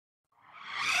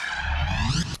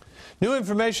New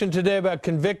information today about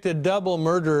convicted double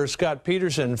murderer Scott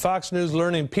Peterson. Fox News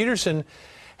learning Peterson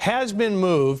has been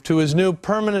moved to his new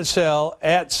permanent cell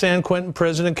at San Quentin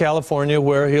Prison in California,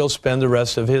 where he'll spend the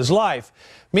rest of his life.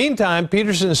 Meantime,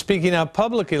 Peterson is speaking out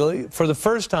publicly for the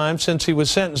first time since he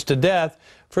was sentenced to death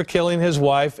for killing his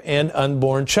wife and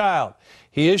unborn child.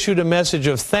 He issued a message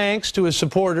of thanks to his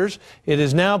supporters. It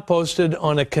is now posted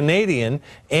on a Canadian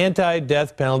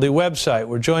anti-death penalty website.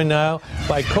 We're joined now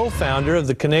by co-founder of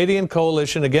the Canadian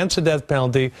Coalition Against the Death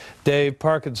Penalty, Dave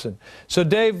Parkinson. So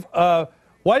Dave,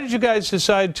 why did you guys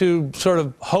decide to sort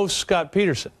of host Scott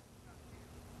Peterson?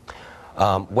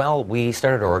 Well, we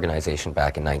started our organization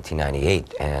back in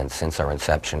 1998, and since our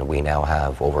inception, we now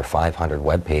have over 500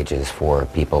 web pages for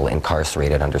people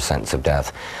incarcerated under sentence of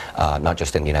death, not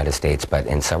just in the United States, but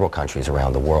in several countries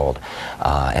around the world.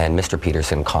 And Mr.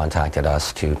 Peterson contacted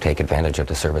us to take advantage of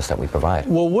the service that we provide.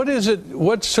 Well, what is it?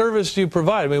 What service do you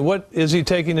provide? I mean, what is he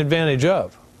taking advantage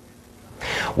of?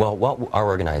 Well, what our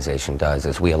organization does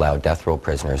is we allow death row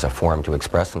prisoners a forum to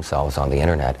express themselves on the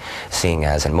internet, seeing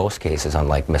as in most cases,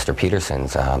 unlike Mr.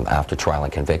 Peterson's, after trial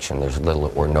and conviction, there's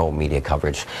little or no media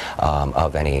coverage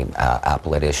of any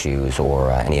appellate issues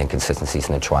or any inconsistencies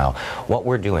in the trial. What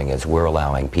we're doing is we're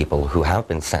allowing people who have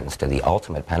been sentenced to the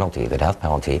ultimate penalty, the death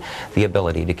penalty, the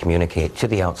ability to communicate to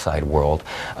the outside world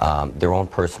their own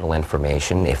personal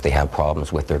information. If they have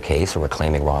problems with their case or are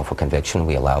claiming wrongful conviction,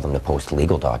 we allow them to post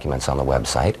legal documents on the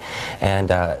website,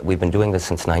 and we've been doing this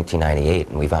since 1998,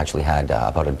 and we've actually had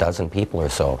about a dozen people or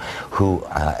so who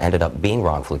ended up being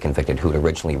wrongfully convicted, who had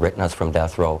originally written us from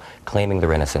death row, claiming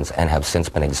their innocence, and have since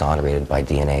been exonerated by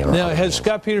DNA. Or now, has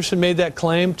Scott Peterson made that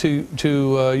claim to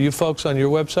you folks on your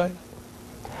website?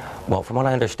 Well, from what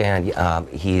I understand,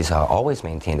 he's always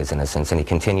maintained his innocence, and he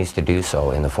continues to do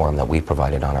so in the form that we've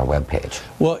provided on our webpage.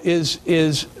 Well,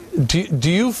 do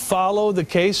you follow the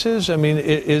cases? I mean,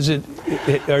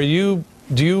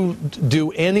 do you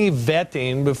do any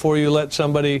vetting before you let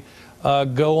somebody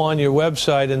go on your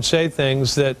website and say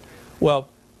things that, well,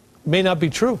 may not be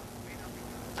true?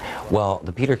 Well,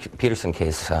 the Peterson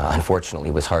case,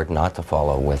 unfortunately, was hard not to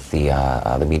follow with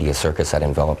the media circus that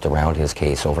enveloped around his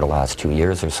case over the last 2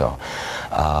 years or so.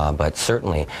 But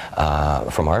certainly,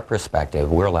 from our perspective,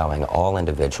 we're allowing all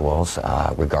individuals,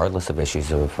 regardless of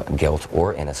issues of guilt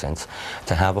or innocence,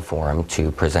 to have a forum to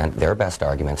present their best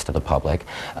arguments to the public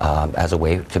as a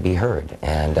way to be heard.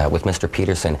 And with Mr.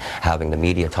 Peterson having the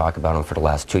media talk about him for the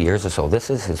last 2 years or so, this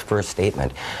is his first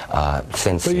statement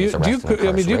since his arrest and incarceration.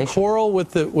 I mean, do you quarrel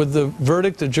with the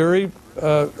verdict the jury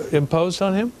imposed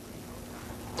on him?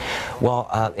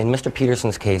 Well, in Mr.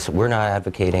 Peterson's case, we're not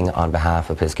advocating on behalf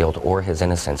of his guilt or his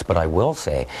innocence, but I will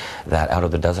say that out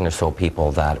of the dozen or so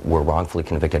people that were wrongfully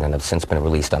convicted and have since been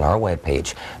released on our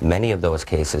webpage, many of those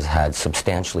cases had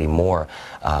substantially more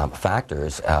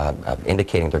factors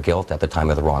indicating their guilt at the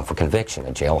time of the wrongful conviction.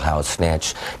 A jailhouse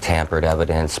snitch, tampered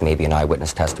evidence, maybe an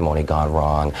eyewitness testimony gone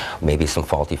wrong, maybe some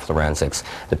faulty forensics.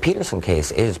 The Peterson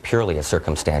case is purely a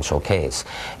circumstantial case,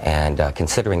 and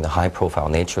considering the high-profile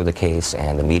nature of the case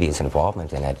and the media's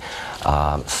involvement in it,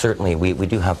 certainly we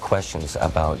do have questions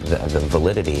about the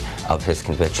validity of his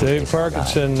conviction. Dave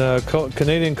Parkinson,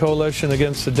 Canadian Coalition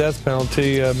Against the Death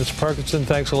Penalty. Mr. Parkinson,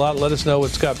 thanks a lot. Let us know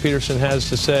what Scott Peterson has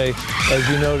to say. As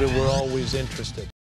you noted, we're always interested.